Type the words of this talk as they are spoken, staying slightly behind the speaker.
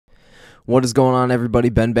What is going on, everybody?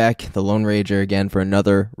 Ben back, the Lone Rager, again for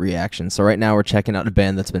another reaction. So right now we're checking out a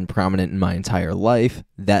band that's been prominent in my entire life.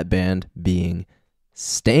 That band being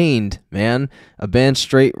SPRINGFIELD, man. A band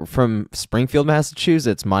straight from Springfield,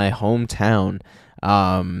 Massachusetts, my hometown.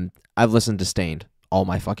 I've listened to SPRINGFIELD all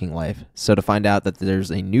my fucking life. So to find out that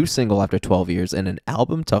there's a new single after 12 years and an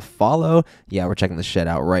album to follow, yeah, we're checking this shit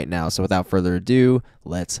out right now. So without further ado,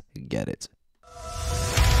 let's get it.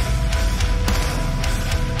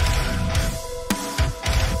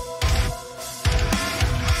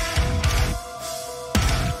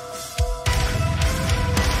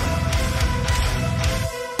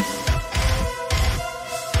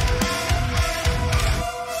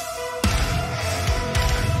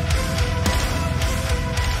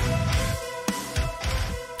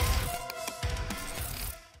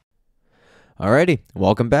 Alrighty,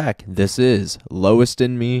 welcome back. This is Lowest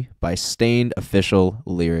in Me by SPRINGFIELD, official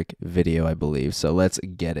lyric video, I believe. So let's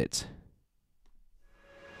get it.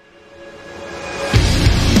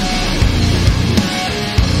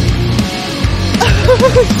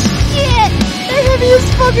 Shit! They're heavy as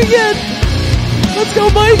fuck again! Let's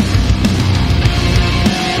go, Mike!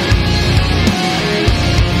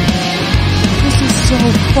 This is so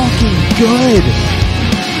fucking good!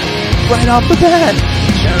 Right off the bat!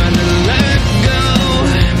 Trying to let go,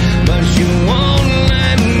 but you won't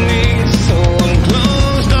let me, so I'm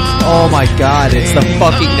closed off. Oh my god, it's the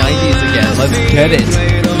fucking 90s again. Let's get it.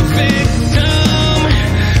 Played a victim,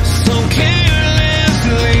 so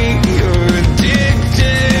carelessly you're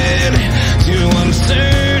addicted to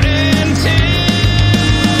uncertainty.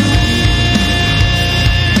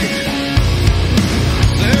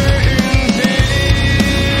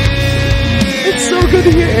 It's so good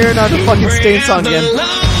to hear Aaron on the fucking SPRINGFIELD song again.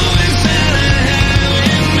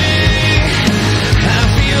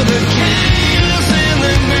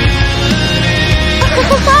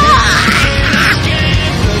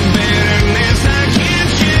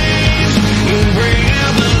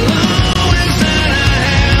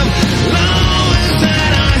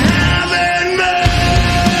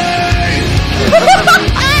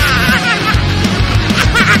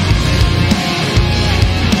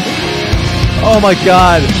 Oh my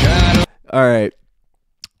god. Alright.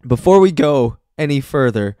 Before we go any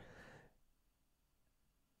further,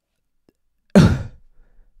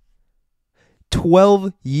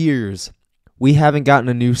 12 years we haven't gotten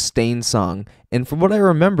a new SPRINGFIELD song. And from what I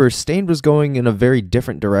remember, SPRINGFIELD was going in a very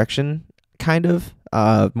different direction, kind of.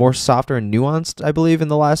 More softer and nuanced, I believe, in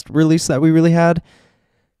the last release that we really had.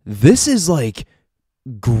 This is like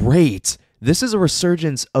great. This is a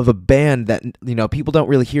resurgence of a band that, you know, people don't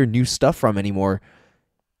really hear new stuff from anymore.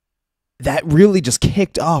 That really just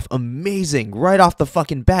kicked off amazing right off the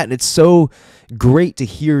fucking bat. And it's so great to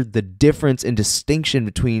hear the difference and distinction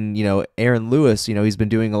between, you know, Aaron Lewis. You know, he's been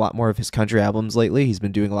doing a lot more of his country albums lately. He's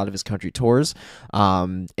been doing a lot of his country tours.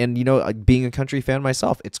 And, you know, being a country fan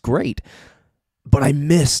myself, it's great. But I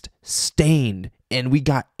missed SPRINGFIELD. And we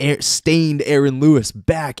got SPRINGFIELD Aaron Lewis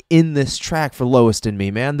back in this track for Lowest in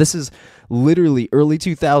Me, man. This is literally early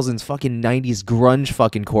 2000s fucking 90s grunge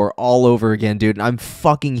fucking core all over again, dude. And I'm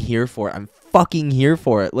fucking here for it. I'm fucking here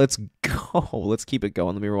for it. Let's go. Let's keep it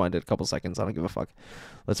going. Let me rewind it a couple seconds. I don't give a fuck.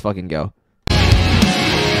 Let's fucking go. Try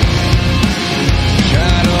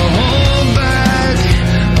to hold back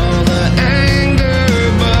all the anger,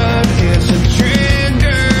 but it's a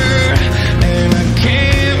trigger, and I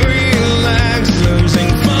can't relax, losing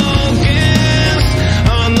focus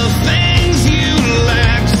on the things you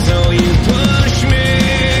lack, so you push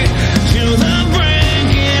me to the brink,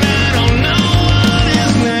 and I don't know what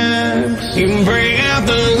is next. You bring out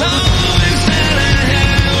the lowest that I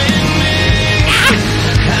have in me.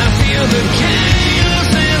 I feel the chaos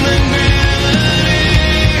and the gravity,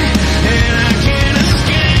 and I can't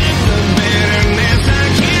escape the bitterness I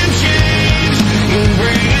can't change. You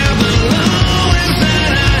bring out the lowest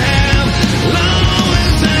that I have,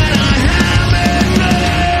 lowest that I have in me.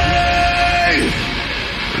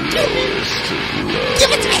 Lowest of love.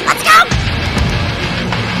 Give it to me, let's go!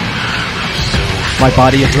 My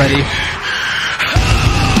body is ready.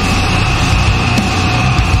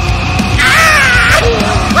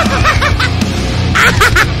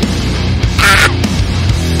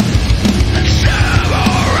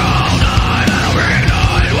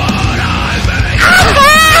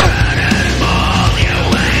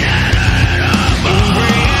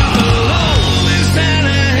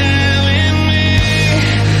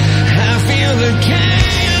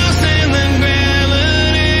 Chaos and the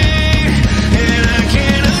gravity, and I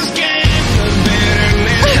can't escape.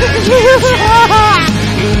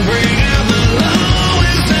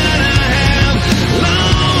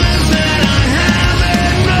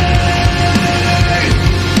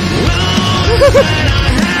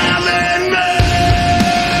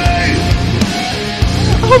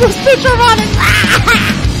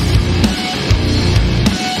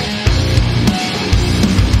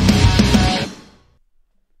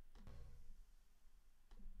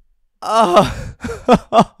 Oh,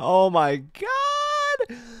 oh my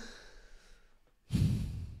God.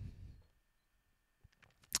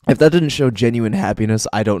 If that didn't show genuine happiness,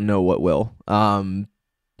 I don't know what will.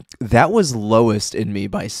 That was Lowest in Me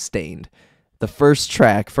by Stained. The first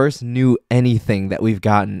track, first new anything that we've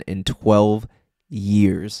gotten in 12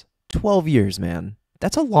 years. 12 years, man.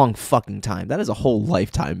 That's a long fucking time. That is a whole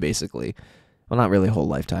lifetime, basically. Well, not really a whole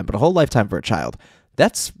lifetime, but a whole lifetime for a child.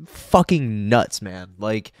 That's fucking nuts, man.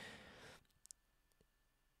 Like,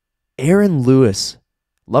 Aaron Lewis,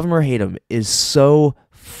 love him or hate him, is so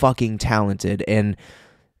fucking talented, and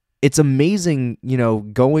it's amazing, you know,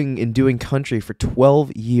 going and doing country for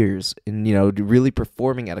 12 years and, you know, really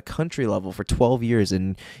performing at a country level for 12 years.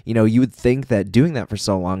 And, you know, you would think that doing that for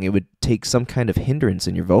so long, it would take some kind of hindrance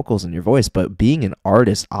in your vocals and your voice. But being an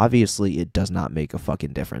artist, obviously, it does not make a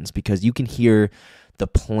fucking difference, because you can hear the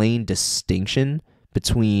plain distinction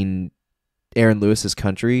between Aaron Lewis's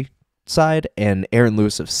country side and Aaron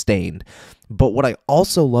Lewis of Stained. But what I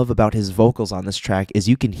also love about his vocals on this track is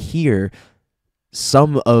you can hear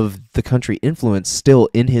some of the country influence still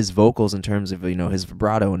in his vocals in terms of, you know, his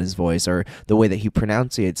vibrato in his voice or the way that he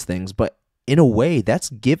pronunciates things. But in a way, that's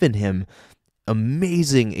given him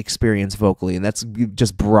amazing experience vocally, and that's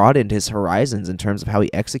just broadened his horizons in terms of how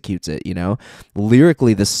he executes it, you know?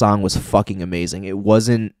 Lyrically, this song was fucking amazing. It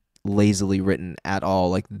wasn't lazily written at all.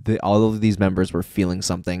 Like, all of these members were feeling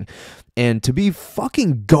something. And to be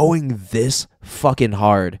fucking going this fucking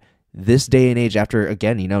hard this day and age, after,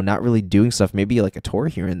 again, you know, not really doing stuff, maybe like a tour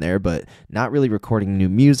here and there, but not really recording new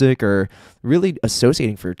music or really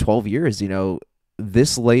associating for 12 years, you know,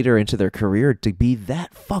 this later into their career, to be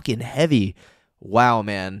that fucking heavy. Wow,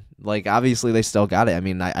 man. Like, obviously they still got it. I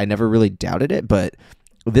mean, I never really doubted it, but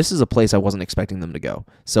this is a place I wasn't expecting them to go.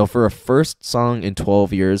 So for a first song in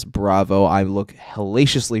 12 years, bravo. I look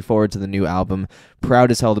hellaciously forward to the new album.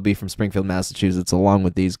 Proud as hell to be from Springfield, Massachusetts, along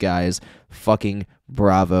with these guys. Fucking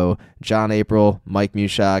bravo. John April, Mike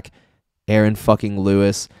Mushak, Aaron fucking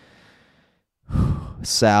Lewis,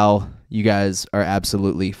 Sal, you guys are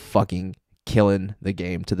absolutely fucking killing the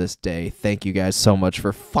game to this day. Thank you guys so much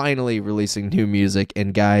for finally releasing new music.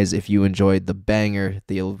 And guys, if you enjoyed the banger,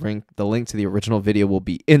 the link to the original video will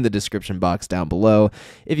be in the description box down below.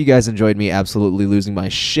 If you guys enjoyed me absolutely losing my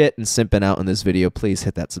shit and simping out in this video, please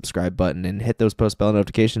hit that subscribe button and hit those post bell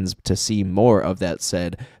notifications to see more of that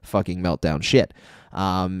said fucking meltdown shit.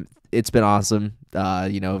 It's been awesome,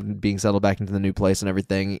 you know, being settled back into the new place and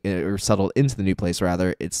everything, or settled into the new place,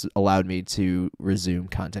 rather. It's allowed me to resume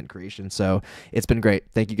content creation. So it's been great.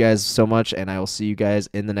 Thank you guys so much, and I will see you guys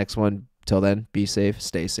in the next one. Till then, be safe,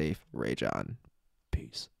 stay safe, rage on.